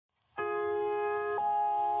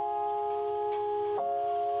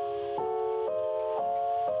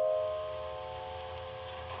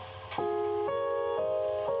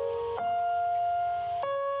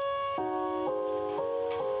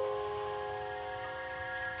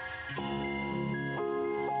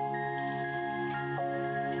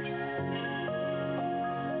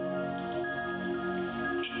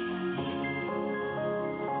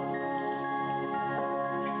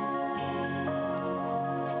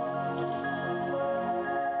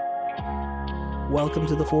Welcome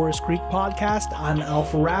to the Forest Creek Podcast. I'm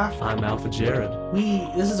Alpha Raph. I'm Alpha Jared.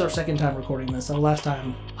 This is our second time recording this. The last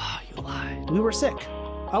time You lied. we were sick.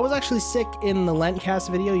 I was actually sick in the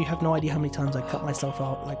Lentcast video. You have no idea how many times I cut myself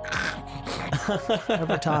out, like,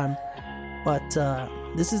 every time. But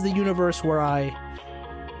this is the universe where I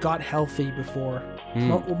got healthy before.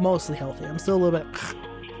 Mostly healthy. I'm still a little bit...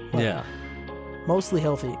 but Yeah. mostly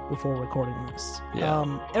healthy before recording this.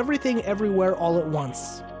 Yeah. Everything, Everywhere, All at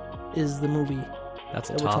Once is the movie. That's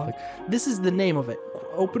a that we're topic. This is the name of it.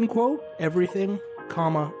 Open quote, everything,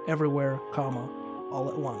 comma, everywhere, comma, all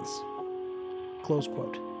at once. Close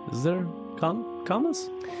quote. Is there commas?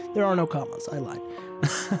 There are no commas, I lied.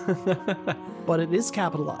 But it is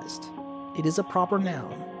capitalized. It is a proper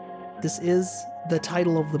noun. This is the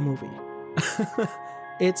title of the movie.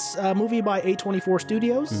 It's a movie by A24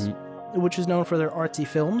 Studios, which is known for their artsy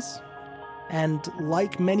films. And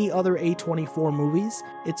like many other A24 movies,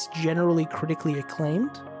 it's generally critically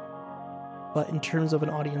acclaimed. But in terms of an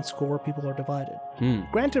audience score, people are divided.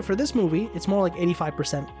 Granted, for this movie, it's more like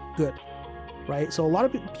 85% good, right? So a lot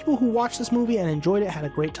of people who watched this movie and enjoyed it had a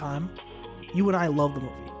great time. You and I love the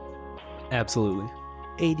movie. Absolutely.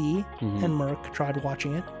 AD and Merc tried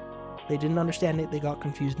watching it. They didn't understand it. They got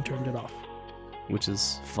confused and turned it off. Which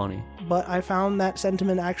is funny. But I found that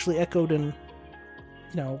sentiment actually echoed in,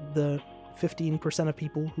 the 15% of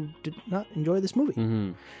people who did not enjoy this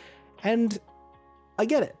movie. And I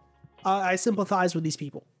get it. I sympathize with these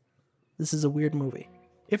people. This is a weird movie.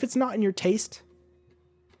 If it's not in your taste,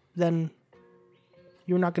 then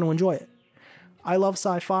you're not going to enjoy it. I love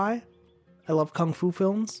sci-fi. I love kung fu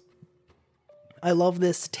films. I love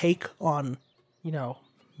this take on,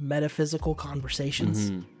 metaphysical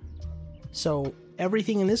conversations. So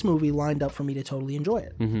everything in this movie lined up for me to totally enjoy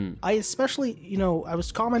it. I especially, I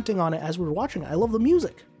was commenting on it as we were watching it. I love the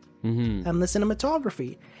music and the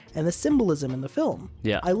cinematography and the symbolism in the film.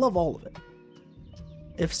 Yeah. I love all of it.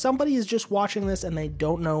 If somebody is just watching this and they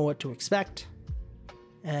don't know what to expect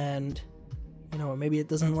and, maybe it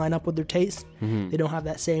doesn't line up with their taste, they don't have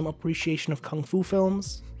that same appreciation of kung fu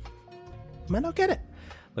films, I might not get it.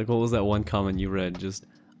 Like, what was that one comment you read? Just,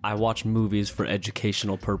 I watch movies for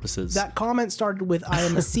educational purposes. That comment started with, I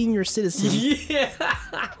am a senior citizen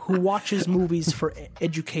who watches movies for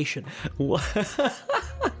education. What?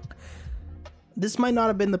 This might not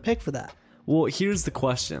have been the pick for that. Well, here's the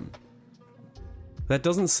question. That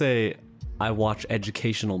doesn't say, I watch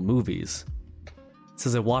educational movies. It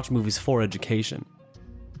says I watch movies for education.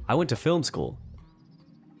 I went to film school.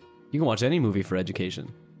 You can watch any movie for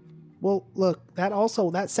education. Well, look,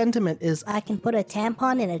 that sentiment is, I can put a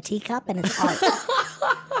tampon in a teacup and it's art.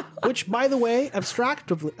 which, by the way,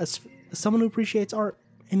 abstractively, as someone who appreciates art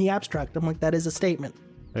in the abstract, I'm like, that is a statement.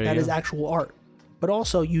 That is actual art. But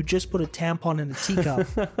also, you just put a tampon in a teacup,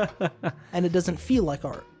 and it doesn't feel like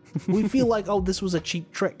art. We feel like, oh, this was a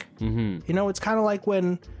cheap trick. It's kind of like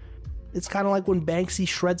when Banksy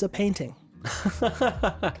shreds a painting.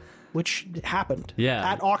 Which happened.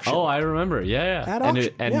 Yeah. At auction. Oh, I remember. Yeah. At and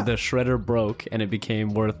auction, and yeah. the shredder broke and it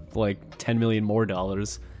became worth like $10 million more,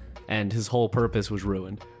 and his whole purpose was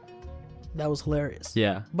ruined. That was hilarious.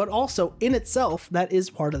 Yeah. But also, in itself, that is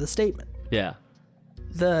part of the statement. Yeah.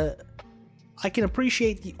 I can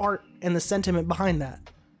appreciate the art and the sentiment behind that.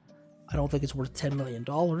 I don't think it's worth $10 million.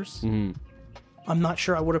 I'm not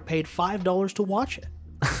sure I would have paid $5 to watch it.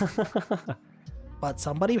 But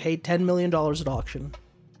somebody paid $10 million at auction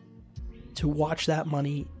to watch that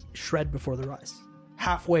money shred before their eyes.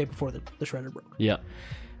 Halfway before the shredder broke. Yeah.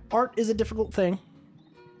 Art is a difficult thing.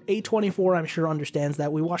 A24, I'm sure, understands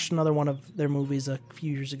that. We watched another one of their movies a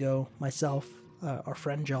few years ago, myself, our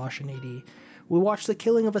friend Josh, and AD. We watched The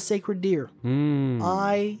Killing of a Sacred Deer.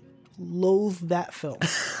 I loathe that film.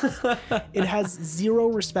 It has zero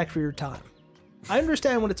respect for your time. I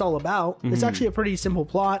understand what it's all about. It's actually a pretty simple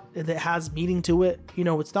plot that has meaning to it.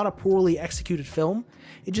 It's not a poorly executed film.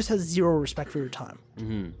 It just has zero respect for your time.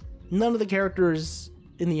 None of the characters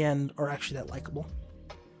in the end are actually that likable.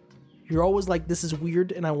 You're always like, this is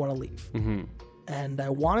weird and I want to leave. And I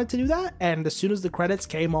wanted to do that. And as soon as the credits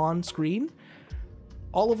came on screen,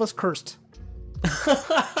 all of us cursed.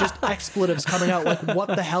 Just expletives coming out like, what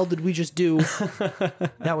the hell did we just do?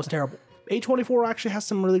 That was terrible. A24 actually has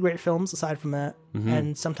some really great films aside from that.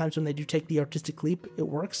 And sometimes when they do take the artistic leap, it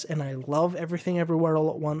works. And I love Everything Everywhere All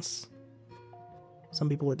at Once. Some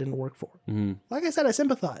people it didn't work for. Like I said, I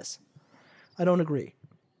sympathize. I don't agree.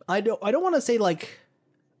 I don't want to say, like,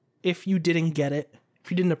 if you didn't get it, if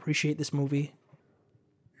you didn't appreciate this movie,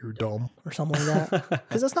 you're dumb or something like that.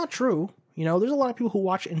 Because that's not true. There's a lot of people who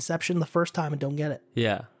watch Inception the first time and don't get it.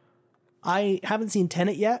 Yeah. I haven't seen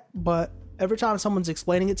Tenet yet, but Every time someone's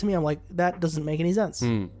explaining it to me, I'm like, that doesn't make any sense.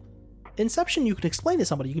 Inception, you could explain to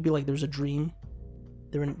somebody. You could be like, there's a dream.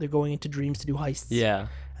 They're going into dreams to do heists. Yeah.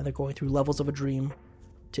 And they're going through levels of a dream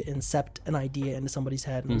to incept an idea into somebody's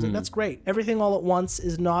head. And I was like, that's great. Everything All at Once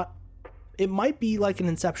is not... It might be like an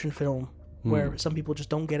Inception film where some people just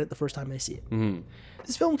don't get it the first time they see it.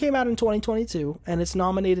 This film came out in 2022, and it's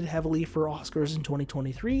nominated heavily for Oscars in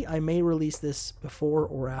 2023. I may release this before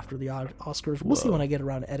or after the Oscars. We'll see when I get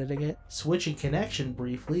around to editing it. Switching connection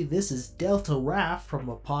briefly, this is Delta Raff from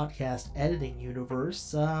the podcast editing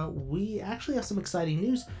universe. We actually have some exciting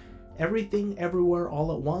news. Everything Everywhere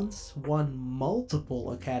All at Once won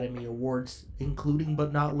multiple Academy Awards, including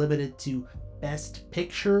but not limited to Best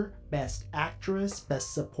Picture, Best Actress,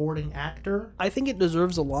 Best Supporting Actor. I think it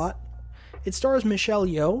deserves a lot. It stars Michelle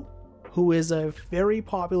Yeoh, who is a very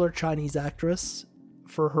popular Chinese actress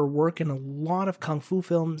for her work in a lot of kung fu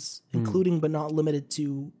films, including but not limited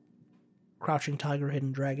to Crouching Tiger,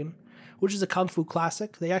 Hidden Dragon, which is a kung fu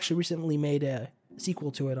classic. They actually recently made a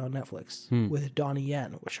sequel to it on Netflix with Donnie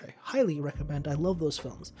Yen, which I highly recommend. I love those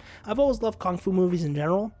films. I've always loved kung fu movies in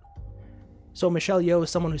general, so Michelle Yeoh is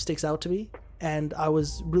someone who sticks out to me, and I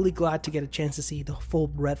was really glad to get a chance to see the full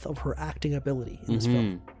breadth of her acting ability in this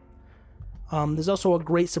film. There's also a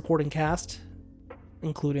great supporting cast,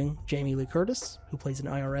 including Jamie Lee Curtis, who plays an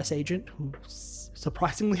IRS agent who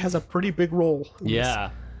surprisingly has a pretty big role. Yeah.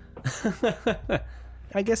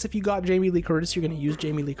 I guess if you got Jamie Lee Curtis, you're going to use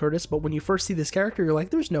Jamie Lee Curtis, but when you first see this character, you're like,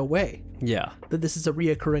 there's no way Yeah. that this is a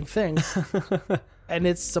reoccurring thing. And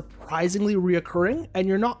it's surprisingly reoccurring, and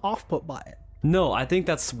you're not off-put by it. No, I think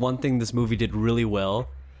that's one thing this movie did really well.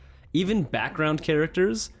 Even background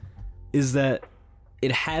characters, is that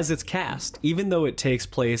it has its cast. Even though it takes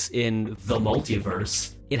place in the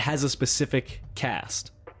multiverse, it has a specific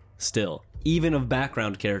cast still. Even of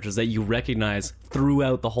background characters that you recognize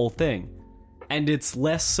throughout the whole thing. And it's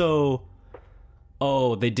less so,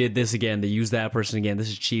 oh, they did this again, they used that person again, this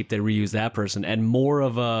is cheap, they reused that person. And more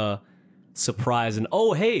of a surprise and,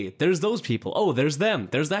 oh, hey, there's those people. Oh, there's them.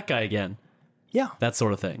 There's that guy again. Yeah. That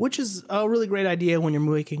sort of thing. Which is a really great idea when you're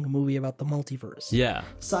making a movie about the multiverse. Yeah.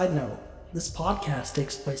 Side note, this podcast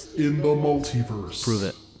takes place In the multiverse. Prove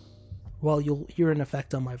it. Well, you'll hear an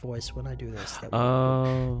effect on my voice when I do this.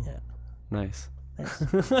 Oh. Yeah. Nice.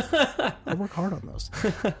 Thanks. I work hard on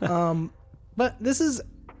those. But this is,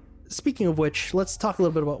 speaking of which, let's talk a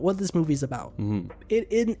little bit about what this movie is about. It,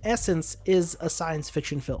 in essence, is a science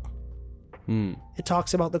fiction film. It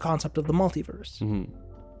talks about the concept of the multiverse.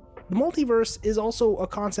 The multiverse is also a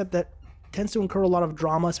concept that tends to incur a lot of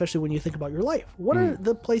drama, especially when you think about your life. What are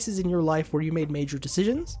the places in your life where you made major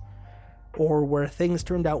decisions, or where things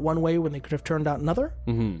turned out one way when they could have turned out another?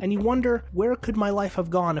 And you wonder, where could my life have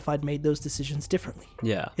gone if I'd made those decisions differently?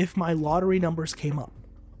 Yeah. If my lottery numbers came up,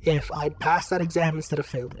 if I'd passed that exam instead of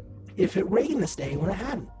failed it, if it rained this day when it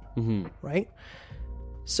hadn't, right?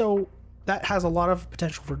 So that has a lot of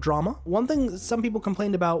potential for drama. One thing some people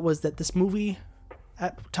complained about was that this movie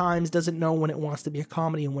at times doesn't know when it wants to be a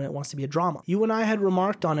comedy and when it wants to be a drama. You and I had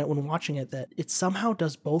remarked on it when watching it that it somehow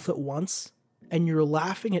does both at once, and you're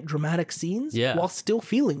laughing at dramatic scenes while still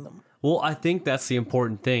feeling them. Well, I think that's the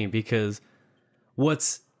important thing, because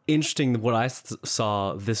what's interesting, what I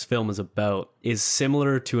saw this film is about, is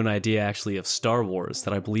similar to an idea actually of Star Wars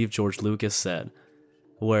that I believe George Lucas said,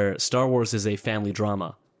 where Star Wars is a family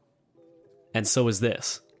drama. And so is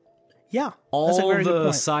this. Yeah, All that's a very good the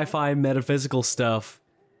point. sci-fi metaphysical stuff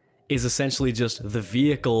is essentially just the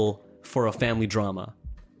vehicle for a family drama.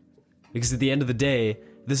 Because at the end of the day,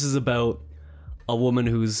 this is about a woman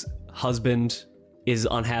whose husband is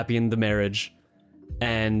unhappy in the marriage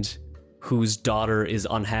and whose daughter is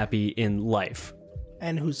unhappy in life.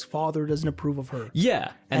 And whose father doesn't approve of her.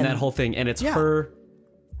 Yeah, and that whole thing. And it's her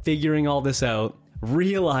figuring all this out,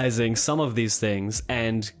 realizing some of these things,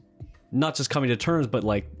 and not just coming to terms, but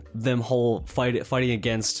like them whole fighting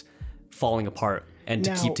against falling apart and to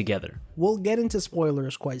Now, keep together. We'll get into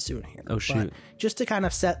spoilers quite soon here. Oh, shoot. But just to kind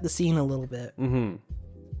of set the scene a little bit.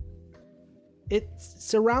 It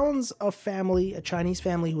surrounds a family, a Chinese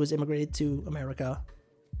family who has immigrated to America.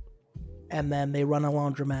 And then they run a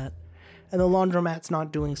laundromat. And the laundromat's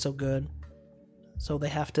not doing so good. So they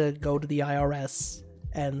have to go to the IRS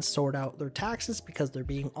and sort out their taxes because they're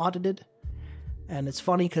being audited. And it's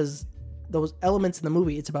funny because those elements in the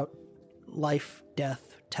movie, it's about life,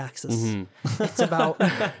 death, taxes. It's about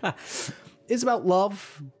it's about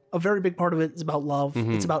love. A very big part of it is about love.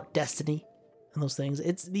 It's about destiny and those things.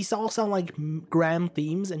 These all sound like grand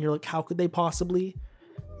themes, and you're like, how could they possibly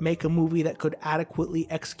make a movie that could adequately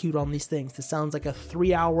execute on these things? This sounds like a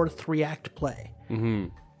 3-hour, 3-act play.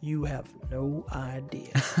 You have no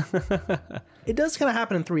idea. It does kind of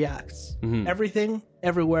happen in 3 acts. Everything,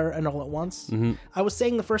 everywhere, and all at once. I was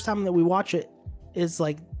saying the first time that we watch it is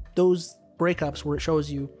like those breakups where it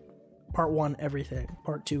shows you part 1, everything,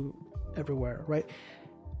 part 2, everywhere, right?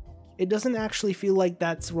 It doesn't actually feel like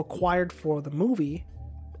that's required for the movie.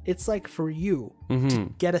 It's like for you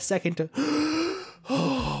to get a second to,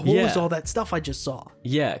 what was all that stuff I just saw?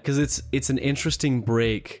 Yeah, because it's an interesting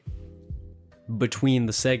break between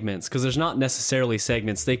the segments, because there's not necessarily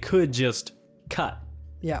segments. They could just cut.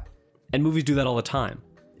 Yeah. And movies do that all the time.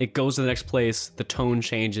 It goes to the next place, the tone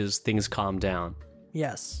changes, things calm down.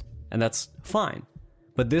 Yes. And that's fine.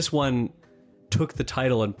 But this one took the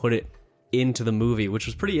title and put it into the movie, which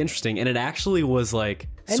was pretty interesting. And it actually was like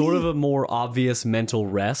sort of a more obvious mental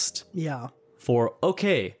rest. Yeah. For,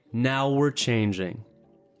 okay, now we're changing.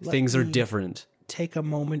 Things are different. Take a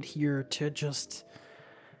moment here to just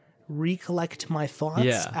recollect my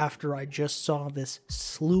thoughts after I just saw this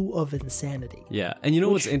slew of insanity. Yeah. And you know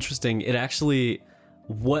what's interesting? It actually,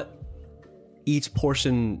 what each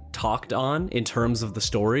portion talked on in terms of the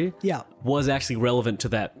story was actually relevant to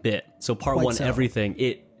that bit. So part 1, everything,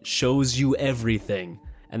 it shows you everything.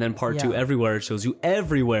 And then part 2, everywhere, it shows you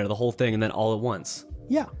everywhere, the whole thing, and then all at once.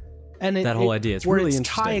 Yeah. And that whole idea, it's where really it's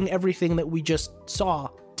interesting. Tying everything that we just saw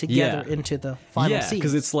together into the final scene.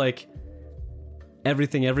 Because it's like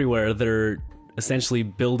everything everywhere, they're essentially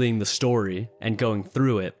building the story and going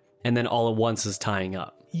through it, and then all at once is tying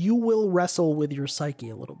up. You will wrestle with your psyche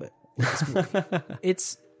a little bit with this movie.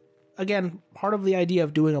 It's, again, part of the idea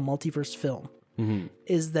of doing a multiverse film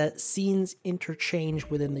is that scenes interchange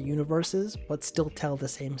within the universes, but still tell the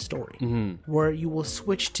same story, where you will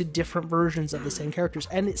switch to different versions of the same characters.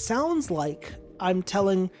 And it sounds like I'm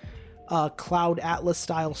telling a Cloud Atlas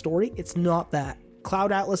style story. It's not that.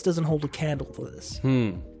 Cloud Atlas doesn't hold a candle to this.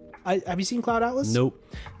 Have you seen Cloud Atlas? Nope.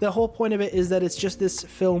 The whole point of it is that it's just this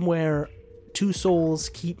film where 2 souls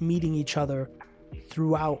keep meeting each other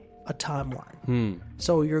throughout a timeline.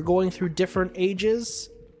 So you're going through different ages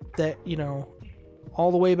that, you know, all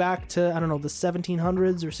the way back to, I don't know, the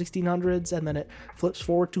 1700s or 1600s, and then it flips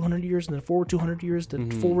forward 200 years, and then forward 200 years, then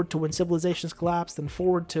forward to when civilizations collapsed, then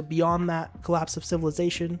forward to beyond that collapse of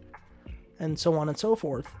civilization, and so on and so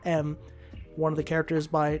forth. And one of the characters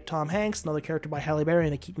by Tom Hanks, another character by Halle Berry,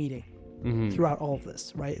 and they keep meeting throughout all of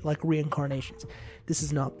this, right? Like reincarnations. This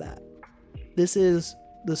is not that. This is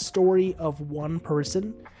the story of one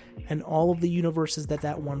person and all of the universes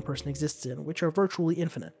that one person exists in, which are virtually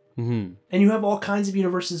infinite. And you have all kinds of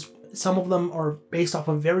universes. Some of them are based off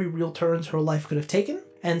of very real turns her life could have taken,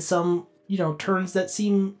 and some, you know, turns that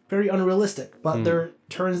seem very unrealistic, but they're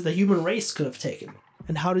turns the human race could have taken.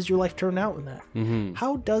 And how does your life turn out in that?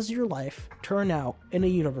 How does your life turn out in a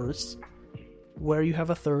universe where you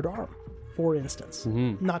have a third arm, for instance?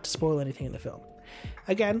 Not to spoil anything in the film.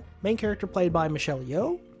 Again, main character played by Michelle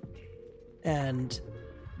Yeoh, and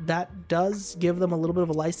that does give them a little bit of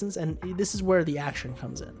a license, and this is where the action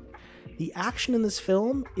comes in. The action in this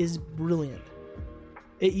film is brilliant.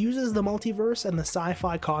 It uses the multiverse and the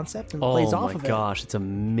sci-fi concept and plays off of it. Oh my gosh, it's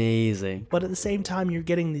amazing. But at the same time, you're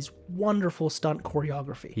getting these wonderful stunt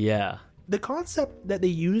choreography. Yeah. The concept that they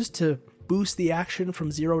use to boost the action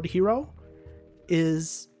from zero to hero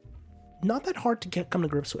is not that hard to come to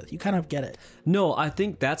grips with. You kind of get it. No, I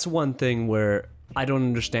think that's one thing where I don't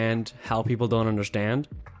understand how people don't understand,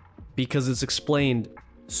 because it's explained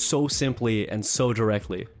so simply and so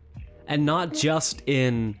directly. And not just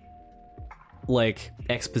in, like,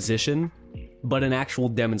 exposition, but an actual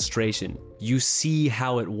demonstration. You see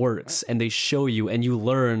how it works, and they show you, and you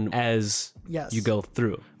learn as you go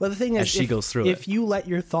through. Well, the thing is, as she goes through if you let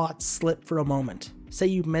your thoughts slip for a moment, say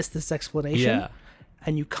you miss this explanation,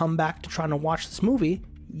 and you come back to trying to watch this movie,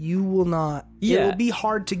 you will not. It will be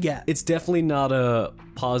hard to get. It's definitely not a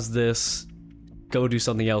pause this, go do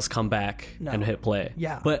something else, come back, and hit play.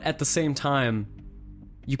 Yeah. But at the same time,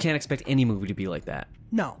 you can't expect any movie to be like that.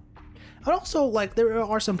 No. And also, like, there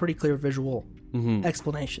are some pretty clear visual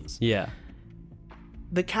explanations. Yeah.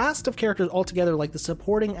 The cast of characters altogether, like the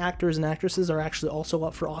supporting actors and actresses, are actually also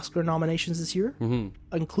up for Oscar nominations this year,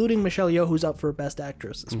 including Michelle Yeoh, who's up for Best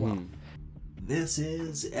Actress as well. This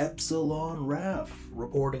is Epsilon Raph,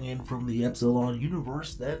 reporting in from the Epsilon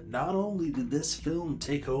universe that not only did this film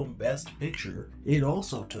take home Best Picture, it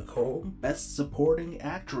also took home Best Supporting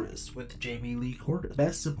Actress with Jamie Lee Curtis,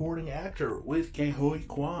 Best Supporting Actor with Ke-Huy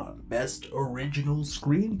Quan, Best Original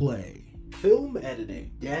Screenplay, Film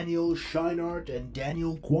Editing, Daniel Scheinert and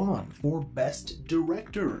Daniel Kwan for Best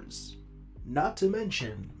Directors. Not to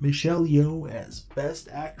mention Michelle Yeoh as Best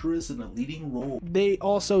Actress in a Leading Role. They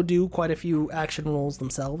also do quite a few action roles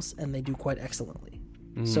themselves, and they do quite excellently.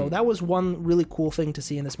 So that was one really cool thing to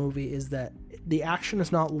see in this movie, is that the action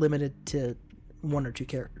is not limited to one or two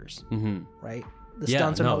characters, right? The Yeah,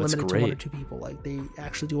 stunts are no, not it's limited to one or great. two people. Like, they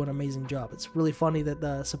actually do an amazing job. It's really funny that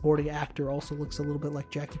the supporting actor also looks a little bit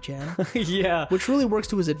like Jackie Chan, Yeah. which really works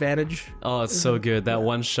to his advantage. Oh, it's so good. That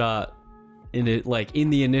one shot in it, like in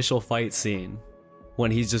the initial fight scene,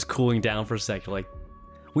 when he's just cooling down for a second, like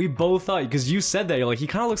we both thought, because you said that, you're like, he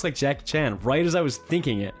kind of looks like Jackie Chan, right as I was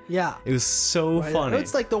thinking it. Yeah. It was so Right? funny.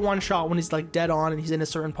 It's like the one shot when he's like dead on and he's in a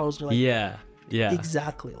certain pose. You're like, yeah.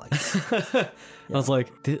 exactly like that. I was like,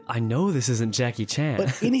 I know this isn't Jackie Chan.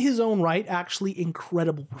 But in his own right, actually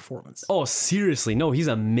incredible performance. Oh, seriously. No, he's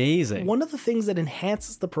amazing. One of the things that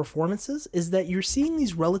enhances the performances is that you're seeing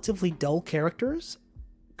these relatively dull characters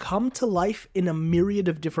come to life in a myriad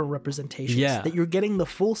of different representations. Yeah. That you're getting the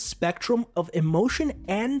full spectrum of emotion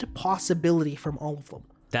and possibility from all of them.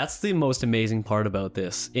 That's the most amazing part about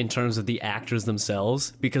this in terms of the actors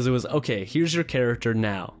themselves, because it was, okay, here's your character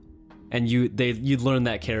now. And you'd learn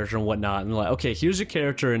that character and whatnot, and like, okay, here's your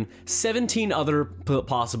character and 17 other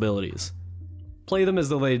possibilities. Play them as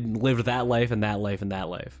though they lived that life and that life and that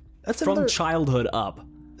life. That's from another- childhood up.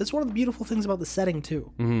 That's one of the beautiful things about the setting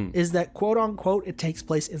too, is that quote unquote it takes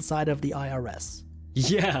place inside of the IRS,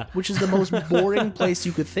 Yeah. which is the most boring place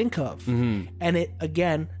you could think of. And it,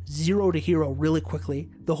 again, 0 to hero really quickly.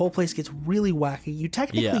 The whole place gets really wacky. You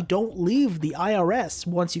technically Yeah. don't leave the IRS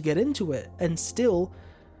once you get into it, and still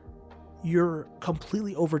you're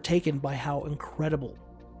completely overtaken by how incredible.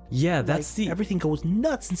 Yeah, that's Like, everything goes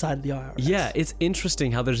nuts inside of the IRS. Yeah, it's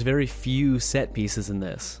interesting how there's very few set pieces in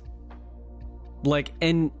this. Like,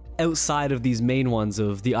 and outside of these main ones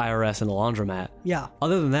of the IRS and the laundromat. Yeah.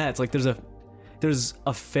 Other than that, it's like there's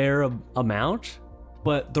a fair amount,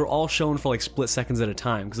 but they're all shown for like split seconds at a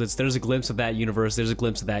time, because there's a glimpse of that universe, there's a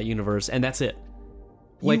glimpse of that universe, and that's it.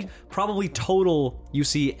 Like, probably total, you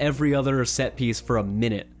see every other set piece for a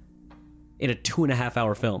minute in a 2.5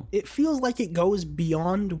 hour film. It feels like it goes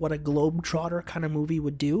beyond what a Globetrotter kind of movie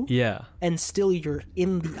would do. Yeah. And still you're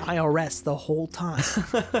in the IRS the whole time.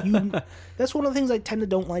 That's one of the things I tend to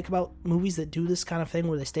don't like about movies that do this kind of thing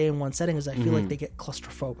where they stay in one setting, is I feel like they get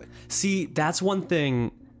claustrophobic. See, that's one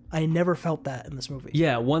thing. I never felt that in this movie.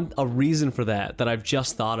 Yeah, a reason for that I've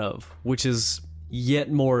just thought of, which is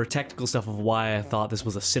yet more technical stuff of why I thought this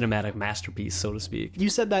was a cinematic masterpiece, so to speak. You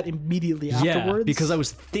said that immediately Yeah, afterwards. because I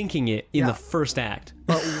was thinking it in Yeah. the first act.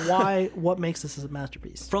 But why? What makes this a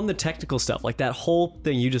masterpiece? From the technical stuff, like that whole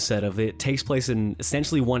thing you just said of it takes place in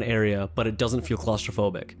essentially one area, but it doesn't feel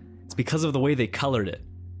claustrophobic. It's because of the way they colored it.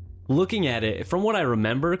 Looking at it, from what I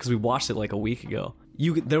remember, because we watched it like a week ago,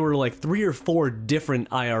 there were like 3 or 4 different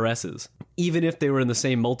IRSs, even if they were in the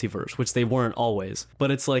same multiverse, which they weren't always. But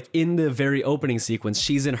it's like in the very opening sequence,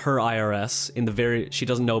 she's in her IRS, she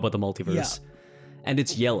doesn't know about the multiverse, and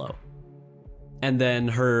it's yellow. And then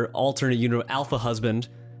her alternate alpha husband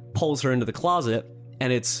pulls her into the closet,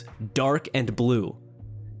 and it's dark and blue.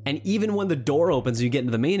 And even when the door opens and you get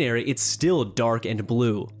into the main area, it's still dark and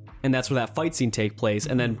blue. And that's where that fight scene takes place.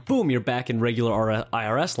 And then, boom, you're back in regular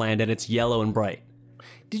IRS land, and it's yellow and bright.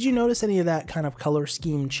 Did you notice any of that kind of color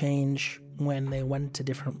scheme change when they went to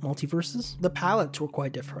different multiverses? The palettes were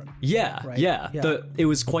quite different. Yeah, Right? yeah. Yeah. It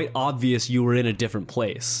was quite obvious you were in a different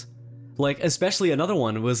place. Like, especially another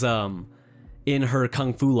one was in her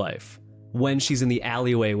Kung Fu life, when she's in the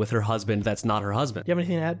alleyway with her husband that's not her husband. Do you have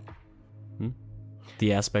anything to add?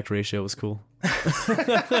 The aspect ratio was cool.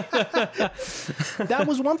 That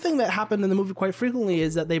was one thing that happened in the movie quite frequently,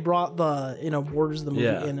 is that they brought the borders of the movie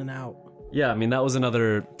Yeah. in and out. Yeah, I mean, that was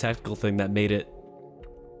another technical thing that made it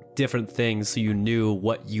different things so you knew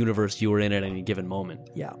what universe you were in at any given moment.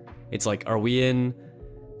 Yeah. It's like, are we in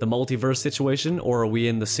the multiverse situation or are we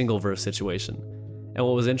in the single verse situation? And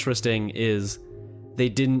what was interesting is they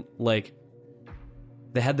didn't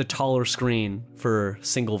they had the taller screen for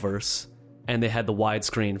single verse and they had the wide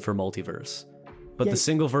screen for multiverse. But Yeah. the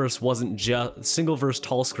single verse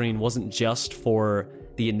tall screen wasn't just for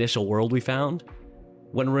the initial world we found.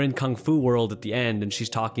 When we're in Kung Fu world at the end and she's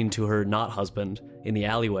talking to her not husband in the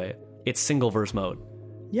alleyway, it's single verse mode.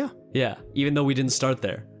 Yeah. Yeah, even though we didn't start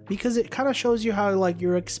there. Because it kind of shows you how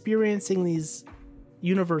you're experiencing these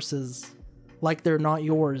universes like they're not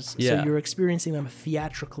yours. Yeah. So you're experiencing them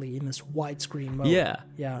theatrically in this widescreen mode. Yeah.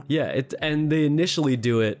 Yeah. Yeah, and they initially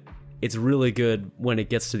do it. It's really good when it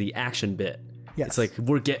gets to the action bit. Yes. It's like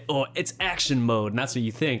it's action mode, and that's what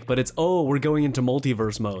you think. But it's we're going into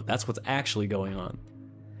multiverse mode. That's what's actually going on.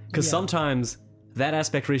 Because Yeah. sometimes that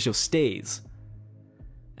aspect ratio stays,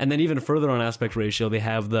 and then even further on aspect ratio, they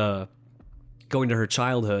have the going to her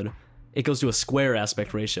childhood. It goes to a square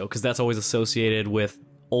aspect ratio because that's always associated with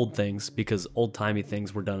old things because old-timey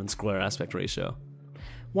things were done in square aspect ratio.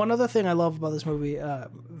 One other thing I love about this movie,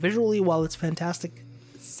 visually, while it's fantastic,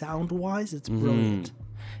 sound-wise, it's brilliant.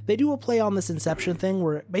 They do a play on this Inception thing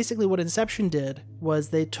where basically what Inception did was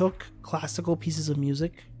they took classical pieces of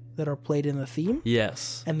music that are played in the theme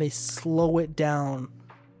Yes. and they slow it down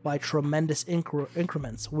by tremendous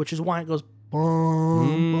increments, which is why it goes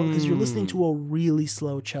boom, because you're listening to a really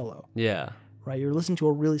slow cello, Yeah. right? You're listening to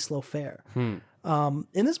a really slow fair. In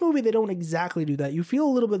this movie, they don't exactly do that. You feel a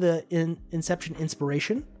little bit of the Inception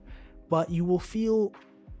inspiration, but you will feel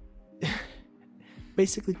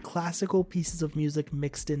basically classical pieces of music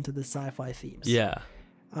mixed into the sci-fi themes. Yeah.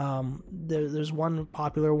 There's one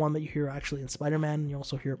popular one that you hear actually in Spider-Man, and you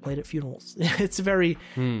also hear it played at funerals. It's very,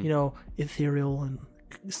 ethereal and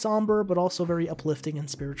somber, but also very uplifting and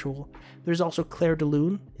spiritual. There's also Claire de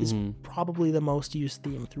Lune is probably the most used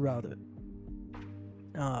theme throughout it.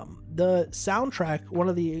 The soundtrack, one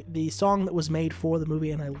of the song that was made for the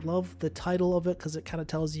movie, and I love the title of it because it kind of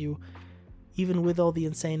tells you, even with all the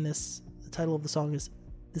insaneness, the title of the song is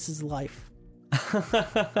 "This Is Life."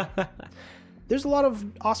 There's a lot of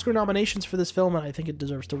Oscar nominations for this film, and I think it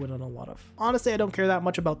deserves to win on a lot of. Honestly, I don't care that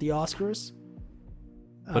much about the Oscars,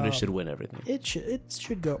 But it should win everything. it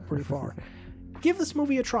should go pretty far. Give this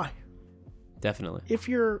movie a try. Definitely. If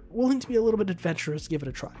you're willing to be a little bit adventurous, give it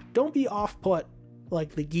a try. Don't be off-put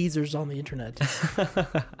like the geezers on the internet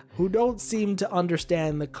who don't seem to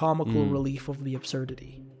understand the comical relief of the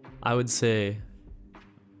absurdity. I would say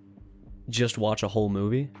just watch a whole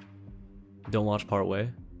movie. Don't watch part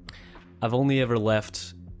way. I've only ever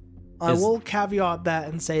left... I will caveat that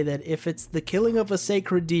and say that if it's the killing of a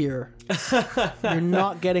sacred deer, you're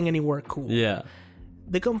not getting anywhere cool. Yeah.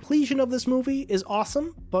 The completion of this movie is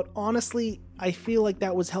awesome, but honestly, I feel like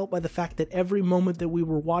that was helped by the fact that every moment that we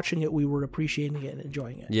were watching it, we were appreciating it and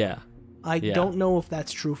enjoying it. Yeah. I don't know if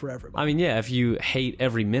that's true for everybody. I mean, yeah, if you hate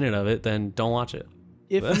every minute of it, then don't watch it.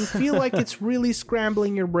 If you feel like it's really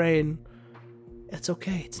scrambling your brain, it's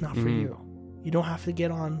okay. It's not for you. You don't have to get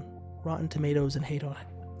on Rotten Tomatoes and hate on it.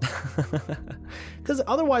 Because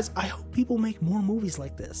otherwise, I hope people make more movies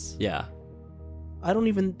like this. Yeah. I don't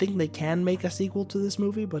even think they can make a sequel to this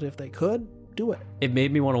movie, but if they could, do it. It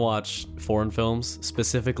made me want to watch foreign films,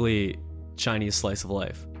 specifically Chinese slice of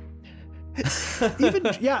life.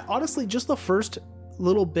 Honestly, just the first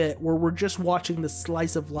little bit where we're just watching the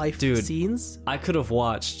slice of life scenes. I could have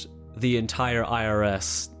watched the entire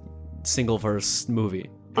IRS single verse movie.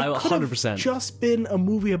 I It could have 100%. just been a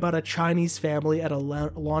movie about a Chinese family at a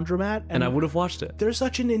laundromat, And I would have watched it. There's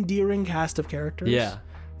such an endearing cast of characters. Yeah.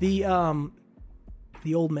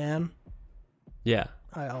 The old man. Yeah.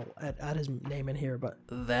 I'll add his name in here, but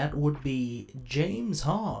That would be James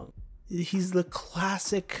Hong. he's the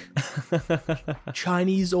classic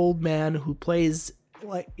Chinese old man who plays,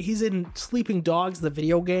 like, he's in Sleeping Dogs, the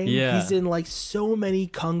video game. Yeah. He's in like so many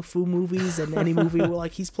kung fu movies and any movie where,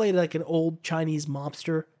 like, he's played like an old Chinese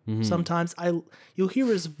mobster. Sometimes you'll hear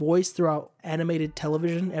his voice throughout animated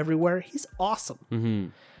television everywhere. He's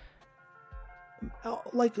awesome.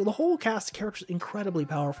 Like, the whole cast of characters incredibly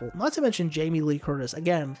powerful. Not to mention Jamie Lee Curtis,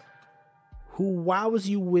 again, who wows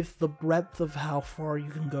you with the breadth of how far you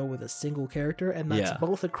can go with a single character, and that's Yeah.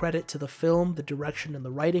 both a credit to the film, the direction, and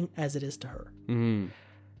the writing, as it is to her.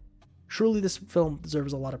 Truly, this film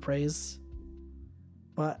deserves a lot of praise.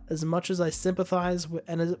 But as much as I sympathize with,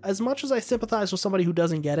 and as much as I sympathize with somebody who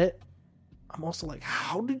doesn't get it, I'm also like,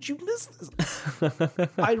 how did you miss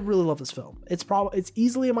this? I really love this film. It's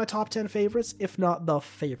easily in my top 10 favorites, if not the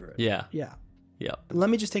favorite. Yeah. Yeah. Yeah. Let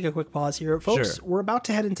me just take a quick pause here. Folks, Sure. we're about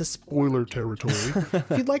to head into spoiler territory.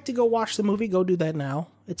 If you'd like to go watch the movie, go do that now.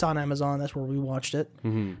 It's on Amazon. That's where we watched it.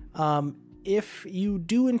 If you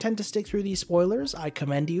do intend to stick through these spoilers, I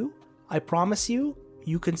commend you. I promise you,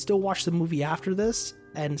 you can still watch the movie after this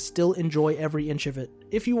and still enjoy every inch of it,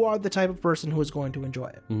 if you are the type of person who is going to enjoy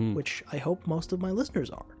it, which I hope most of my listeners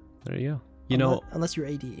are. There you go. You know, unless you're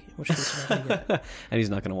AD, in which case you're not gonna get it. and he's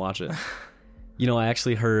not going to watch it. You know, I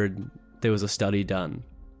actually heard there was a study done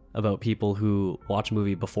about people who watch a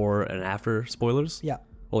movie before and after spoilers. Yeah.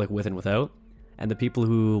 Or like with and without. And the people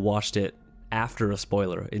who watched it after a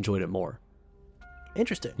spoiler enjoyed it more.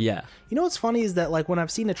 Interesting. Yeah. You know what's funny is that, like, when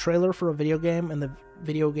I've seen a trailer for a video game and the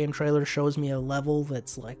video game trailer shows me a level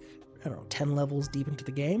that's like, I don't know, 10 levels deep into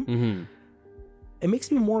the game, it makes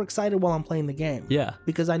me more excited while I'm playing the game. Yeah.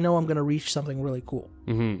 Because I know I'm going to reach something really cool.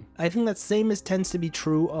 I think that same tends to be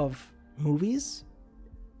true of movies.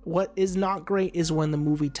 What is not great is when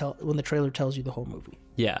the trailer tells you the whole movie.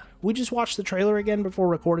 Yeah. We just watched the trailer again before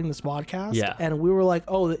recording this podcast. Yeah. And we were like,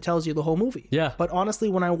 oh, it tells you the whole movie. Yeah. But honestly,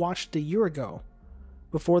 when I watched it a year ago,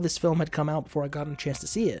 before this film had come out, before I got a chance to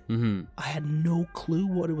see it, I had no clue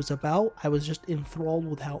what it was about. I was just enthralled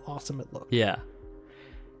with how awesome it looked. Yeah.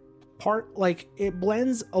 It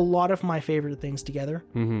blends a lot of my favorite things together,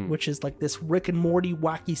 which is like this Rick and Morty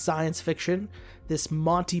wacky science fiction, this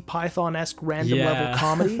Monty Python-esque random level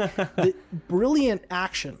comedy, the brilliant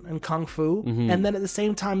action and kung fu, and then at the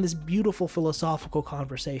same time this beautiful philosophical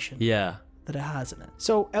conversation Yeah. that it has in it.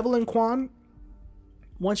 So Evelyn Kwan,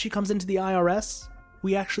 once she comes into the IRS,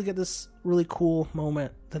 we actually get this really cool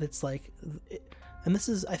moment that it's like, and this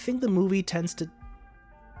is, I think the movie tends to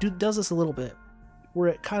does this a little bit, where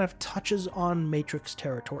it kind of touches on Matrix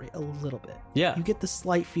territory a little bit. Yeah. You get the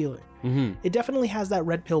slight feeling. It definitely has that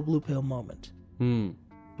red pill, blue pill moment.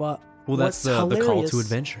 But Well, that's the call to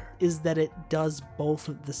adventure. Is that it does both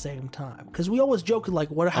at the same time. Because we always joke, like,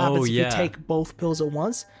 what happens if you take both pills at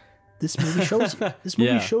once? This movie shows you. This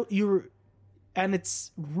movie shows you, and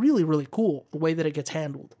it's really, really cool the way that it gets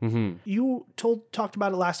handled. You talked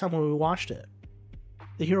about it last time when we watched it.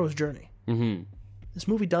 The hero's journey. This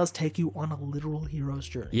movie does take you on a literal hero's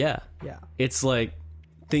journey. Yeah. Yeah. It's like,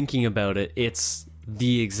 thinking about it, it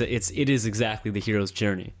is exactly the hero's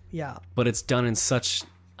journey. Yeah. But it's done in such,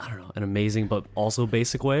 I don't know, an amazing but also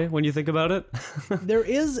basic way when you think about it. There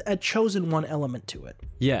is a chosen one element to it.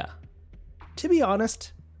 Yeah. To be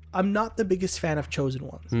honest, I'm not the biggest fan of chosen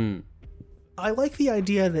ones. I like the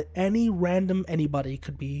idea that any random anybody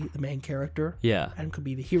could be the main character. Yeah. And could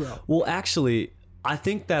be the hero. Well, actually, I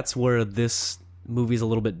think that's where this movie's a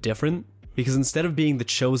little bit different, because instead of being the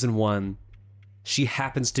chosen one, she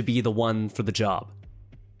happens to be the one for the job.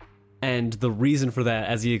 And the reason for that,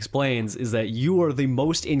 as he explains, is that you are the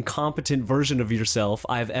most incompetent version of yourself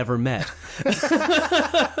I've ever met. He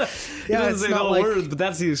doesn't say the words, but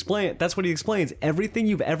that's what he explains. Everything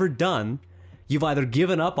you've ever done, you've either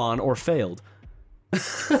given up on or failed.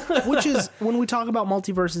 Which is, when we talk about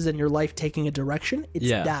multiverses and your life taking a direction, it's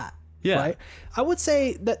that. Yeah. Right? I would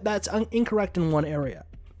say that that's incorrect in one area,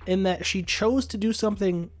 in that she chose to do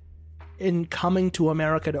something in coming to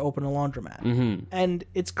America to open a laundromat. And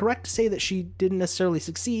it's correct to say that she didn't necessarily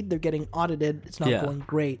succeed. They're getting audited. It's not going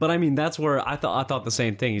great. But I mean, that's where I thought the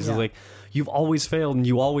same thing. He's like, you've always failed and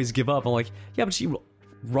you always give up. I'm like, yeah, but she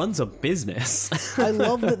runs a business. I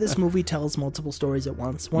love that this movie tells multiple stories at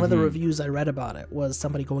once. One of the reviews I read about it was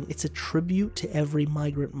somebody going, it's a tribute to every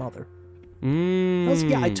migrant mother.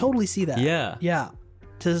 I totally see that. Yeah.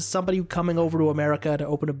 To somebody coming over to America to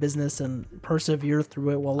open a business and persevere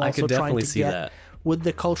through it while also trying to get with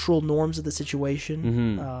the cultural norms of the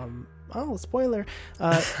situation. Spoiler.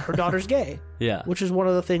 Her daughter's gay. Yeah. Which is one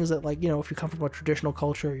of the things that, like, you know, if you come from a traditional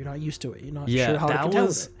culture, you're not used to it. You're not sure how to contend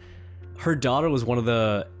with it. Her daughter was one of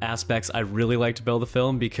the aspects I really liked about the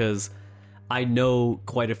film, because I know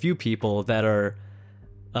quite a few people that are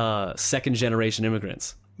second generation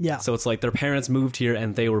immigrants. Yeah. So it's like their parents moved here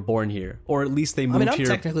and they were born here. Or at least they moved here.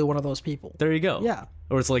 I'm technically one of those people. There you go. Yeah.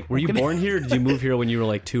 Or it's like, were you born here or did you move here when you were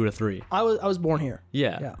like 2 or 3? I was born here.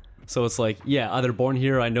 Yeah. So it's like, either born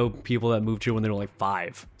here. I know people that moved here when they were like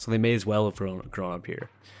 5. So they may as well have grown up here.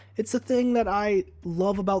 It's the thing that I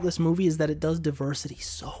love about this movie, is that it does diversity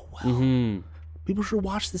so well. People should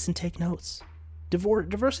watch this and take notes.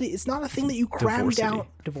 Diversity, it's not a thing that you cram down.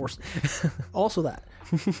 Divorce. Also that.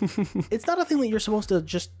 It's not a thing that you're supposed to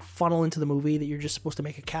just funnel into the movie, that you're just supposed to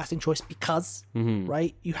make a casting choice because,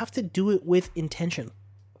 right? You have to do it with intention.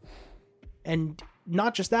 And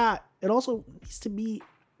not just that, it also needs to be,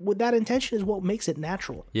 with that intention is what makes it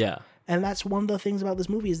natural. Yeah. And that's one of the things about this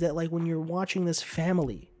movie, is that, like, when you're watching this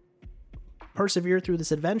family persevere through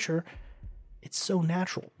this adventure, it's so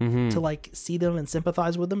natural to, like, see them and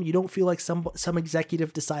sympathize with them. You don't feel like some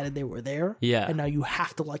executive decided they were there, and now you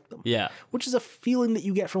have to like them. Yeah, which is a feeling that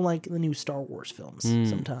you get from, like, the new Star Wars films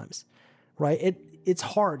sometimes, right? It's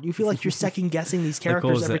hard. You feel like you're second guessing these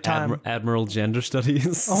characters every time. Admiral Gender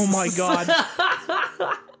Studies. Oh my god.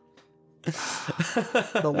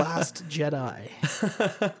 The Last Jedi.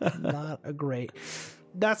 Not a great.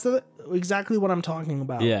 That's exactly what I'm talking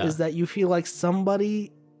about. Yeah. Is that you feel like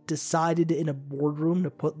somebody decided in a boardroom to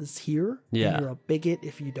put this here, and you're a bigot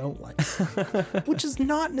if you don't like it. Which is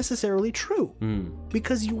not necessarily true,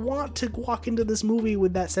 because you want to walk into this movie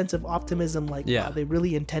with that sense of optimism, like, wow, they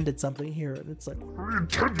really intended something here, and it's like, I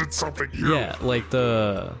intended something here. Yeah, like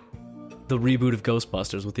the reboot of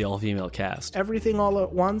Ghostbusters with the all-female cast. Everything all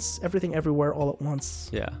at once, everything everywhere all at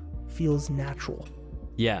once, feels natural.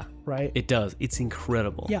 Yeah. Right? It does. It's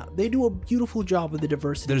incredible. Yeah, they do a beautiful job with the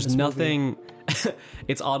diversity. There's nothing...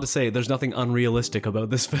 It's odd to say, there's nothing unrealistic about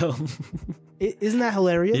this film. Isn't that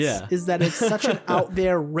hilarious? Yeah. Is that it's such an out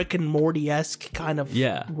there Rick and Morty-esque kind of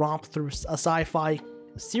romp through a sci-fi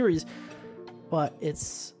series. but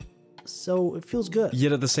it's so it feels good.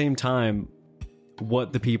 Yet at the same time,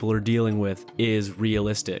 what the people are dealing with is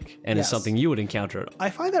realistic and is Yes. something you would encounter. I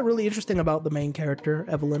find that really interesting about the main character,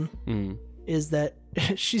 Evelyn, is that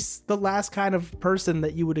she's the last kind of person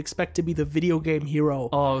that you would expect to be the video game hero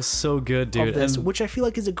Oh, so good, dude. of this, And which I feel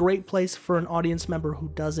like is a great place for an audience member who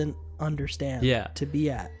doesn't understand Yeah. to be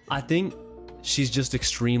at. I think she's just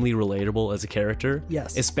extremely relatable as a character.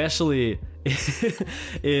 Yes. Especially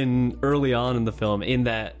in early on in the film, in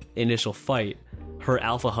that initial fight, her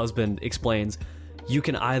alpha husband explains, you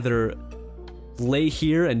can either lay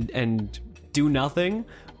here and do nothing,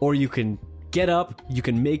 or you can get up, you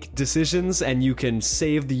can make decisions, and you can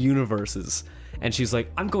save the universes. And she's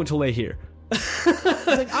like, I'm going to lay here. It's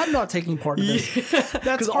like, I'm not taking part in this.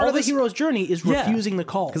 That's part all of the this- hero's journey is Yeah. refusing the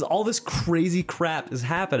call. Because all this crazy crap is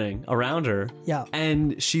happening around her. Yeah.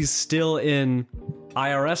 And she's still in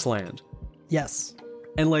IRS land. Yes.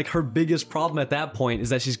 And like her biggest problem at that point is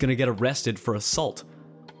that she's gonna get arrested for assault.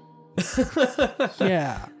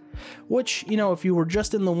 Yeah. Which, if you were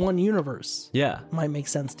just in the one universe, Yeah. might make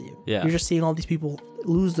sense to you. Yeah. You're just seeing all these people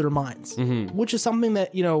lose their minds, which is something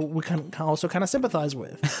that, we can also kind of sympathize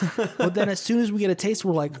with. But then as soon as we get a taste,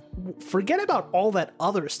 we're like, forget about all that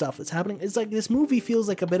other stuff that's happening. It's like this movie feels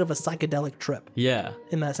like a bit of a psychedelic trip Yeah.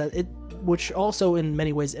 in that sense, which also in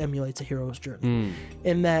many ways emulates a hero's journey,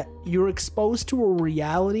 in that you're exposed to a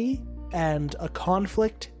reality and a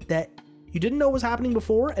conflict that you didn't know was happening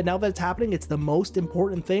before, and now that it's happening, it's the most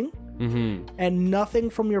important thing, and nothing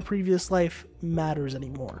from your previous life matters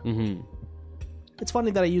anymore. It's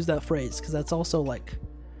funny that I use that phrase, because that's also like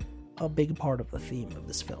a big part of the theme of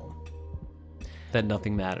this film. That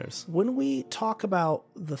nothing matters. When we talk about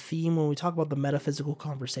the theme, when we talk about the metaphysical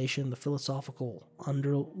conversation, the philosophical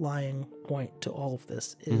underlying point to all of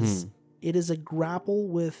this is it is a grapple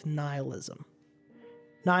with nihilism.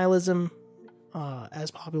 Nihilism,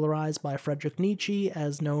 as popularized by Friedrich Nietzsche,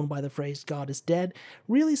 as known by the phrase God is dead,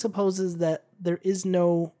 really supposes that there is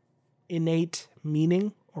no innate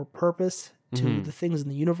meaning or purpose to the things in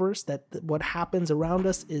the universe, that what happens around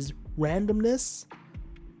us is randomness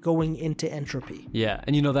going into entropy. Yeah.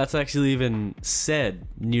 And that's actually even said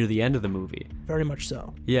near the end of the movie. Very much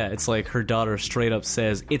so. Yeah. It's like her daughter straight up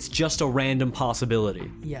says, it's just a random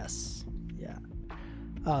possibility. Yes. Yeah.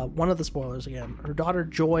 One of the spoilers again. Her daughter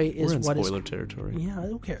Joy is We're in what is. spoiler territory. Yeah,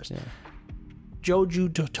 who cares? Joju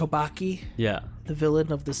Tobaki, Yeah. the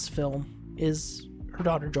villain of this film, is her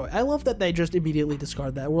daughter Joy. I love that they just immediately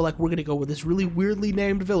discard that. We're like, we're gonna go with this really weirdly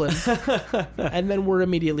named villain, and then we're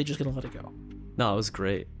immediately just gonna let it go. No, it was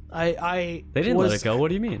great. I They didn't let it go. What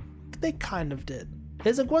do you mean? They kind of did.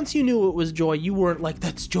 It's like once you knew it was Joy, you weren't like,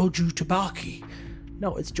 that's Joju Tobaki.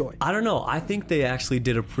 No, it's Joy. I don't know. I think they actually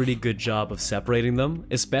did a pretty good job of separating them,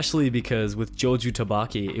 especially because with Joju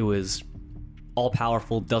Tabaki, it was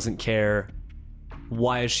all-powerful, doesn't care.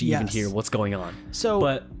 Why is she even Yes. here? What's going on? So-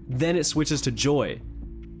 but then it switches to Joy,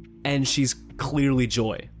 and she's clearly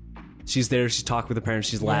Joy. She's there, she's talking with the parents,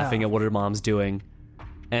 she's laughing at what her mom's doing,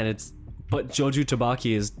 but Joju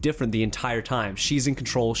Tabaki is different the entire time. She's in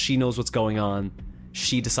control, she knows what's going on,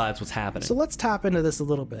 she decides what's happening. So let's tap into this a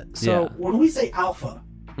little bit. So Yeah. when we say alpha,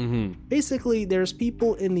 basically there's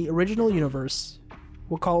people in the original universe,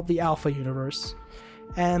 we'll call it the alpha universe,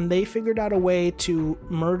 and they figured out a way to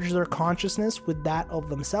merge their consciousness with that of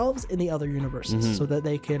themselves in the other universes so that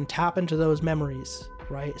they can tap into those memories,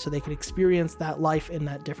 right? So they can experience that life in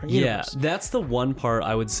that different Yeah, universe. that's the one part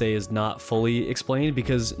I would say is not fully explained,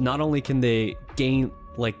 because not only can they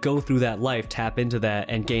go through that life, tap into that,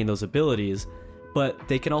 and gain those abilities, but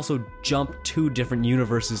they can also jump to different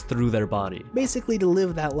universes through their body. Basically to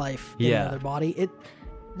live that life in Yeah. another body.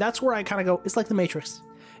 That's where I kind of go, it's like the Matrix.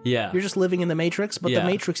 Yeah. You're just living in the Matrix, but Yeah. the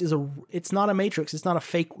Matrix it's not a Matrix. It's not a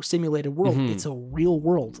fake simulated world. It's a real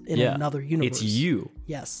world in another universe. It's you.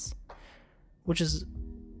 Yes. Which is,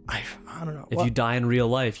 I don't know. If you die in real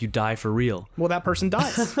life, you die for real. Well, that person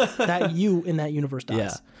dies. That you in that universe dies.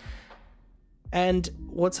 Yeah. And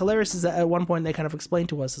what's hilarious is that at one point they kind of explained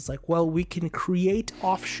to us, it's like, well, we can create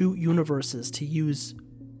offshoot universes to use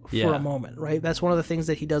for Yeah. a moment, right? That's one of the things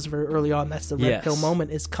that he does very early on. That's the red Yes. pill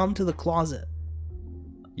moment, is come to the closet.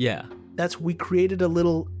 Yeah. We created a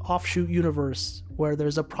little offshoot universe where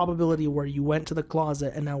there's a probability where you went to the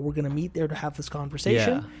closet and now we're going to meet there to have this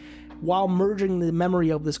conversation while merging the memory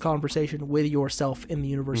of this conversation with yourself in the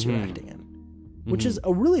universe you're acting in, which is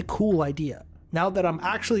a really cool idea. Now that I'm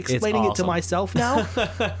actually explaining it to awesome. myself now.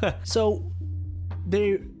 So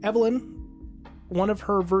Evelyn, one of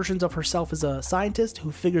her versions of herself is a scientist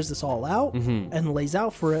who figures this all out and lays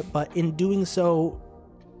out for it, but in doing so,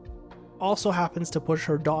 also happens to push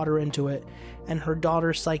her daughter into it, and her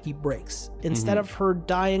daughter's psyche breaks. Instead of her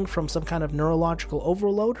dying from some kind of neurological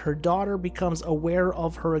overload, her daughter becomes aware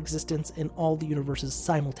of her existence in all the universes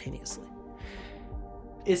simultaneously.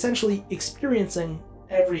 Essentially experiencing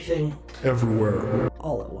everything Everywhere.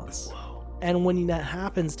 all at once. And when that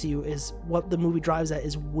happens to you, is what the movie drives at,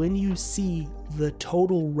 is when you see the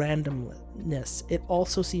total randomness, it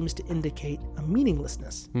also seems to indicate a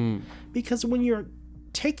meaninglessness. Because when you're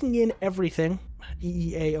taking in everything,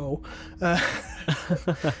 EEAO,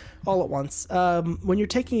 all at once, when you're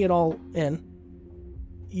taking it all in,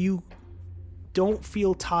 you don't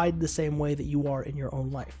feel tied the same way that you are in your own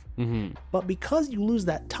life. But because you lose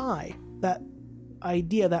that tie, that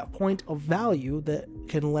idea, that point of value that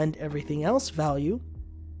can lend everything else value,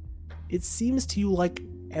 it seems to you like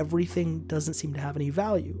everything doesn't seem to have any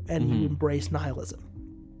value, and you embrace nihilism.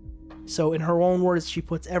 So in her own words, she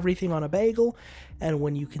puts everything on a bagel, and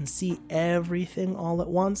when you can see everything all at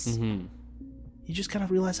once, you just kind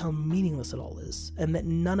of realize how meaningless it all is, and that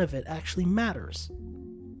none of it actually matters,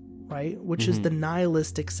 right? Which is the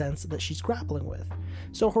nihilistic sense that she's grappling with.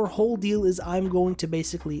 So her whole deal is, I'm going to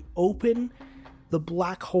basically open the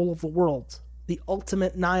black hole of the world, the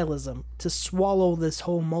ultimate nihilism, to swallow this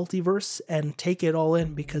whole multiverse and take it all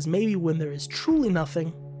in, because maybe when there is truly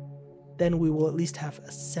nothing, then we will at least have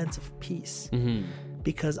a sense of peace.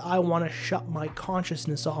 Because I want to shut my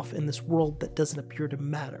consciousness off in this world that doesn't appear to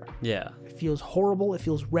matter. Yeah. It feels horrible, it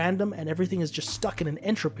feels random, and everything is just stuck in an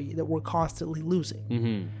entropy that we're constantly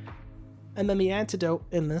losing. And then the antidote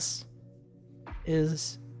in this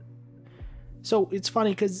is... So it's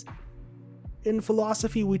funny because in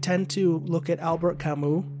philosophy, we tend to look at Albert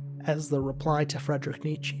Camus as the reply to Friedrich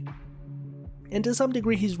Nietzsche. And to some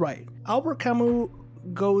degree, he's right. Albert Camus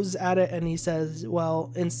goes at it and he says,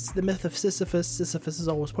 well, in the myth of Sisyphus is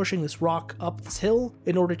always pushing this rock up this hill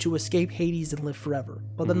in order to escape Hades and live forever.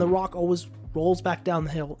 But then the rock always rolls back down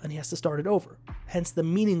the hill and he has to start it over. Hence the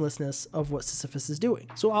meaninglessness of what Sisyphus is doing.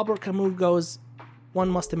 So Albert Camus goes, one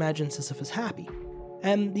must imagine Sisyphus happy.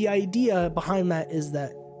 And the idea behind that is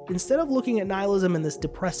that instead of looking at nihilism in this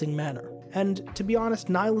depressing manner, and to be honest,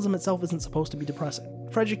 nihilism itself isn't supposed to be depressing.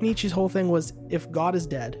 Friedrich Nietzsche's whole thing was, if God is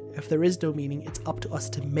dead, if there is no meaning, it's up to us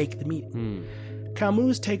to make the meaning.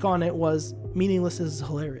 Camus' take on it was, meaninglessness is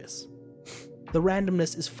hilarious. The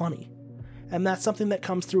randomness is funny. And that's something that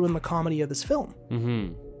comes through in the comedy of this film.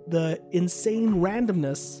 The insane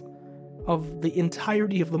randomness of the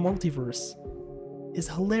entirety of the multiverse is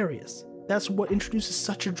hilarious. That's what introduces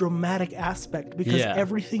such a dramatic aspect, because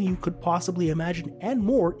everything you could possibly imagine and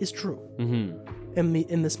more is true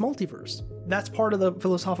in this multiverse. That's part of the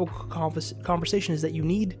philosophical conversation, is that you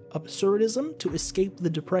need absurdism to escape the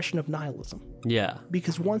depression of nihilism. Yeah.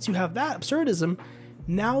 Because once you have that absurdism,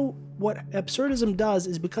 now what absurdism does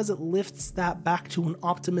is, because it lifts that back to an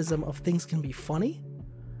optimism of things can be funny,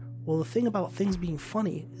 well, the thing about things being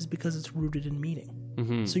funny is because it's rooted in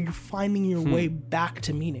meaning. So you're finding your way back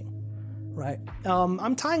to meaning. Right.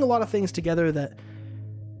 I'm tying a lot of things together that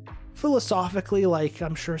philosophically, like,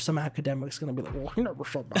 I'm sure some academics going to be like, well, he never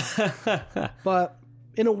said that. But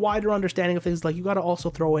in a wider understanding of things, like, you got to also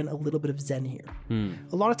throw in a little bit of Zen here.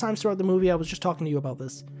 A lot of times throughout the movie, I was just talking to you about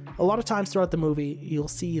this. A lot of times throughout the movie, you'll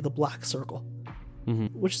see the black circle,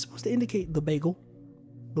 which is supposed to indicate the bagel,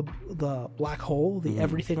 the black hole, the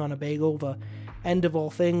everything on a bagel, the end of all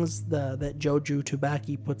things that Joju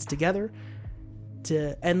Tubaki puts together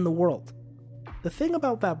to end the world. The thing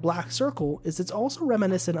about that black circle is it's also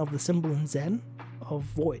reminiscent of the symbol in Zen of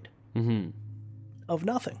void, of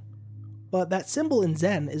nothing. But that symbol in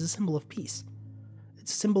Zen is a symbol of peace.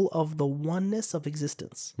 It's a symbol of the oneness of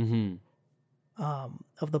existence,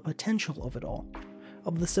 of the potential of it all,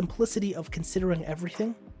 of the simplicity of considering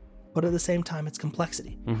everything, but at the same time, its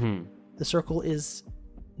complexity. The circle is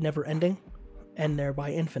never ending and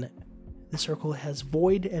thereby infinite. The circle has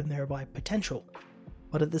void and thereby potential.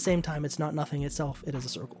 But at the same time, it's not nothing itself, it is a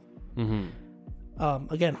circle.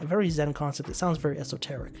 Again, a very Zen concept. It sounds very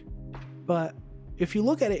esoteric. But if you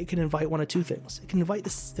look at it, it can invite one of two things. It can invite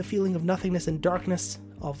the feeling of nothingness and darkness,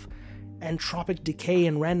 of entropic decay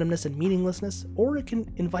and randomness and meaninglessness, or it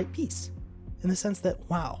can invite peace, in the sense that,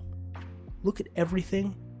 wow, look at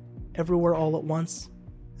everything, everywhere all at once,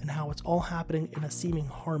 and how it's all happening in a seeming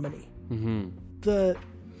harmony. The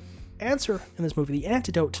answer in this movie, the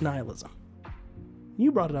antidote to nihilism,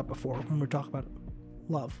 you brought it up before when we were talking about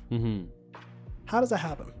love. How does that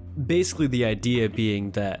happen? Basically, the idea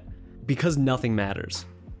being that because nothing matters,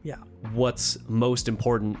 what's most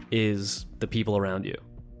important is the people around you.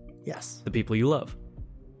 Yes. The people you love.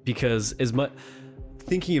 Because as much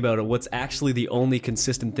thinking about it, what's actually the only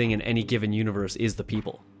consistent thing in any given universe is the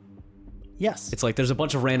people. Yes. It's like there's a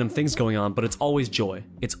bunch of random things going on, but it's always Joy.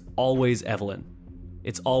 It's always Evelyn.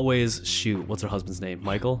 It's always, shoot, what's her husband's name?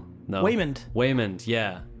 Michael? No. Waymond. Waymond,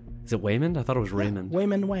 yeah. Is it Waymond? I thought it was Raymond.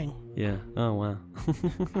 Waymond Wang. Yeah. Oh, wow.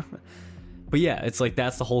 But yeah, it's like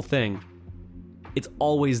that's the whole thing. It's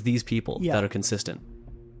always these people that are consistent.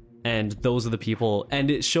 And those are the people. And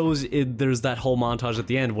it shows there's that whole montage at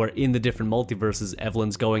the end where in the different multiverses,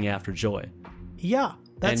 Evelyn's going after Joy. Yeah.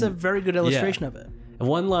 That's And- a very good illustration of it. And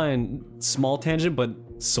one line, small tangent, but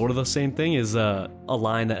sort of the same thing, is a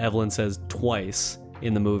line that Evelyn says twice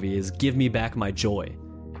in the movie is, "Give me back my joy."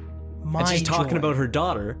 My And she's talking joy. about her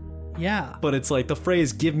daughter, Yeah. but it's like the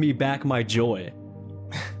phrase, "Give me back my joy."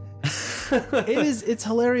 It's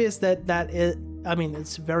hilarious that I mean,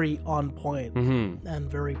 it's very on point Mm-hmm. and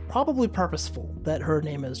very probably purposeful that her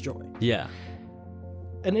name is Joy. Yeah.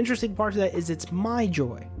 An interesting part of that is it's my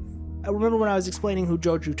joy. I remember when I was explaining who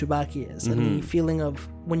Joju Tubaki is and the feeling of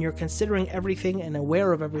when you're considering everything and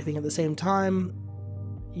aware of everything at the same time,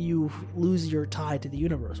 you lose your tie to the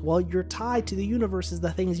universe. Well, your tie to the universe is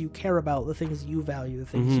the things you care about, the things you value, the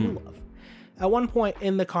things you love. At one point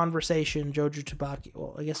in the conversation, Joju Tubaki,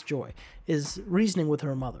 well, I guess Joy, is reasoning with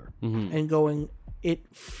her mother and going, it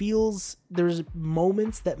feels there's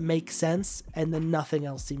moments that make sense and then nothing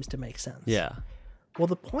else seems to make sense. Yeah. Well,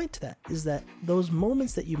 the point to that is that those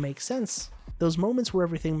moments that you make sense, those moments where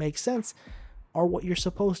everything makes sense, are what you're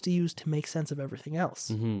supposed to use to make sense of everything else.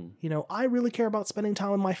 You know, I really care about spending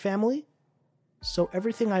time with my family, so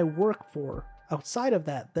everything I work for outside of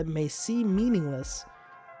that may seem meaningless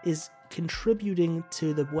is contributing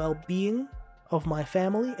to the well-being of my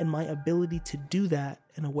family and my ability to do that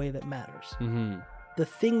in a way that matters. The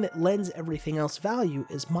thing that lends everything else value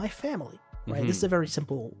is my family, right? This is a very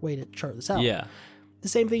simple way to chart this out. Yeah. The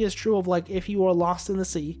same thing is true of like if you are lost in the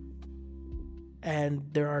sea and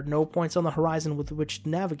there are no points on the horizon with which to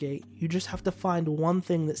navigate, you just have to find one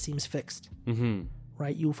thing that seems fixed.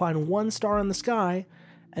 Right? You find one star in the sky,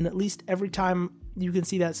 and at least every time you can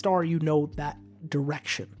see that star, you know that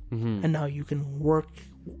direction. And now you can work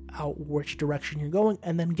out which direction you're going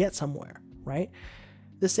and then get somewhere, right?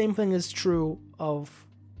 The same thing is true of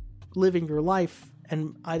living your life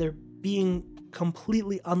and either being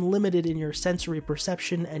completely unlimited in your sensory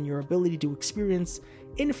perception and your ability to experience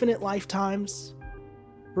infinite lifetimes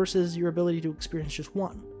versus your ability to experience just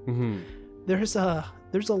one. There's a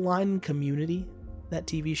line in Community, that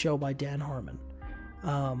TV show by Dan Harmon,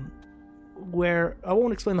 where I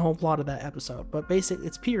won't explain the whole plot of that episode, but basically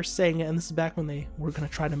it's Pierce saying it, and this is back when they were going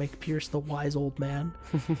to try to make Pierce the wise old man,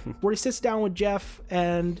 where he sits down with Jeff,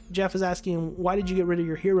 and Jeff is asking him, why did you get rid of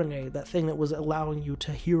your hearing aid, that thing that was allowing you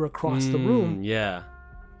to hear across the room? Yeah.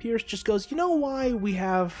 Pierce just goes, you know why we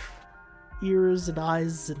have ears and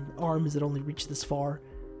eyes and arms that only reach this far?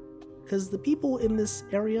 Because the people in this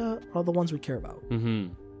area are the ones we care about.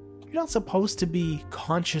 You're not supposed to be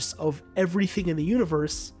conscious of everything in the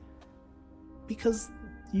universe because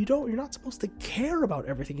you're not supposed to care about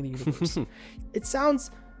everything in the universe. It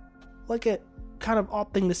sounds like a kind of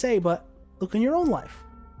odd thing to say, but look in your own life.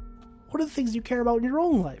 What are the things you care about in your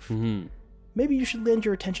own life? Maybe you should lend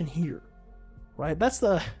your attention here, right? That's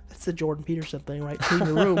the Jordan Peterson thing, right? Clean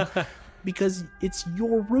your room because it's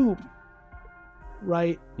your room,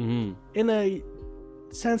 right? In a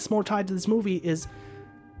sense more tied to this movie is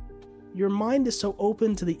your mind is so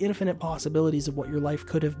open to the infinite possibilities of what your life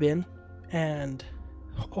could have been and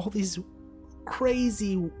all these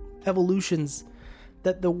crazy evolutions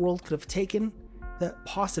that the world could have taken, the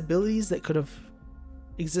possibilities that could have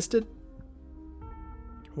existed,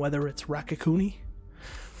 whether it's Rakakuni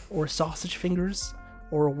or Sausage Fingers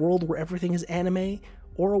or a world where everything is anime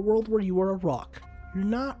or a world where you are a rock. You're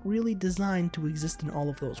not really designed to exist in all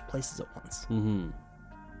of those places at once.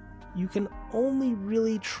 You can only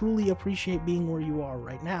really truly appreciate being where you are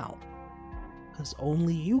right now because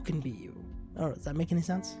only you can be you. Oh, does that make any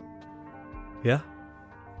sense? Yeah.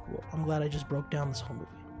 Cool. I'm glad I just broke down this whole movie.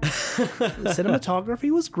 The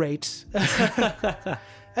cinematography was great.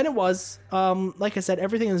 And it was. Like I said,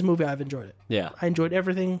 everything in this movie, I've enjoyed it. Yeah. I enjoyed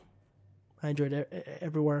everything. I enjoyed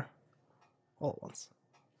everywhere. All at once.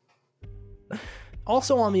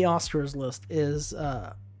 Also on the Oscars list is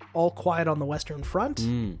All Quiet on the Western Front,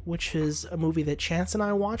 which is a movie that Chance and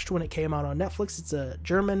I watched when it came out on Netflix. It's a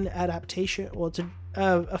German adaptation. Well, it's an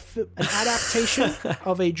adaptation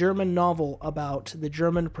of a German novel about the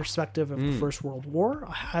German perspective of the First World War.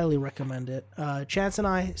 I highly recommend it. Chance and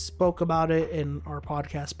I spoke about it in our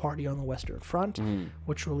podcast Party on the Western Front,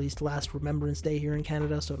 which released last Remembrance Day here in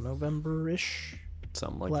Canada, so November-ish.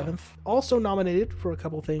 Something like 11th. that. Also nominated for a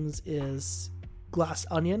couple things is Glass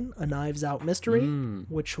Onion, A Knives Out Mystery,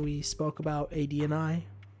 which we spoke about, AD and I,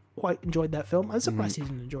 quite enjoyed that film. I'm surprised he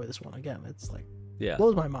didn't enjoy this one. Again, it's like Yeah.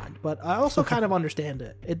 blows my mind. But I also kind of understand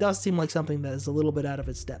it. It does seem like something that is a little bit out of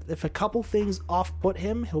its depth. If a couple things off-put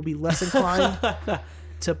him, he'll be less inclined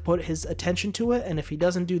to put his attention to it. And if he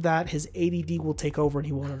doesn't do that, his ADD will take over and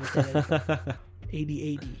he won't understand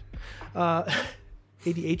anything.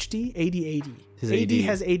 ADHD? ADHD. His AD AD.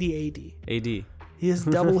 has ADHD. AD. He is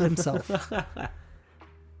double himself.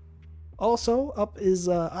 Also, up is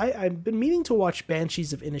I've been meaning to watch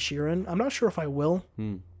Banshees of Inisherin. I'm not sure if I will,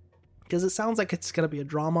 because it sounds like it's going to be a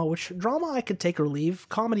drama, which drama I could take or leave.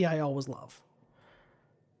 Comedy I always love.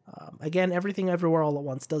 Again, Everything Everywhere All at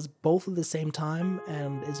Once does both at the same time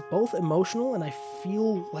and is both emotional, and I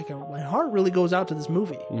feel like my heart really goes out to this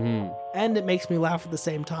movie. And it makes me laugh at the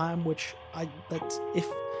same time, which if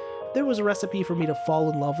there was a recipe for me to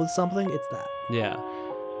fall in love with something, it's that. Yeah.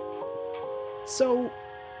 So,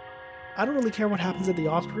 I don't really care what happens at the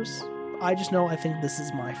Oscars. I just know I think this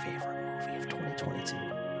is my favorite movie of 2022.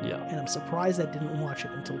 Yeah. And I'm surprised I didn't watch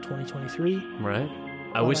it until 2023. Right?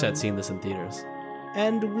 I wish I'd seen this in theaters.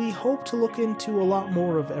 And we hope to look into a lot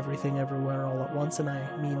more of Everything Everywhere All at Once, and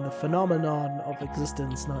I mean the phenomenon of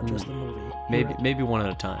existence, not just the movie. Maybe one at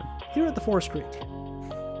a time. Here at the Forest Creek.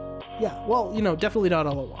 Yeah, well, definitely not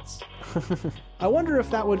all at once. I wonder if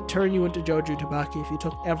that would turn you into Joju Tabaki if you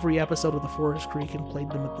took every episode of the Forest Creek and played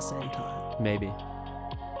them at the same time. Maybe.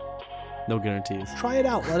 No guarantees. Try it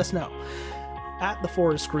out. Let us know. At The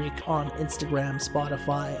Forest Creek on Instagram,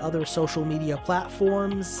 Spotify, other social media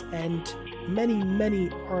platforms, and many, many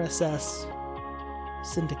RSS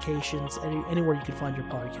syndications, anywhere you can find your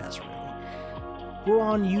podcast, really. We're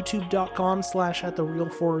on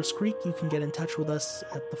youtube.com/@therealforestcreek. You can get in touch with us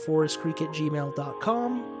at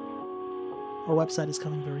theforestcreek@gmail.com. Our website is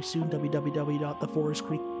coming very soon,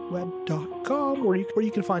 www.theforestcreekweb.com, where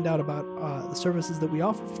you can find out about the services that we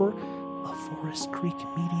offer for A Forest Creek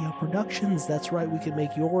Media Productions. That's right, we can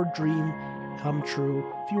make your dream come true.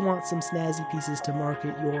 If you want some snazzy pieces to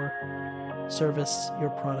market your service,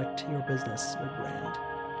 your product, your business, your brand,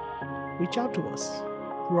 reach out to us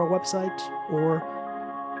through our website or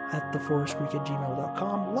at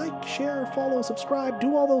theforestcreek@gmail.com. Like, share, follow, subscribe,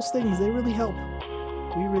 do all those things. They really help.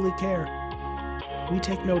 We really care. We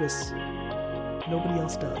take notice. Nobody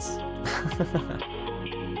else does.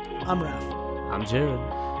 I'm Raph. I'm Jared.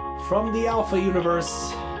 From the Alpha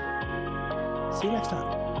Universe. See you next time.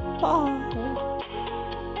 Bye.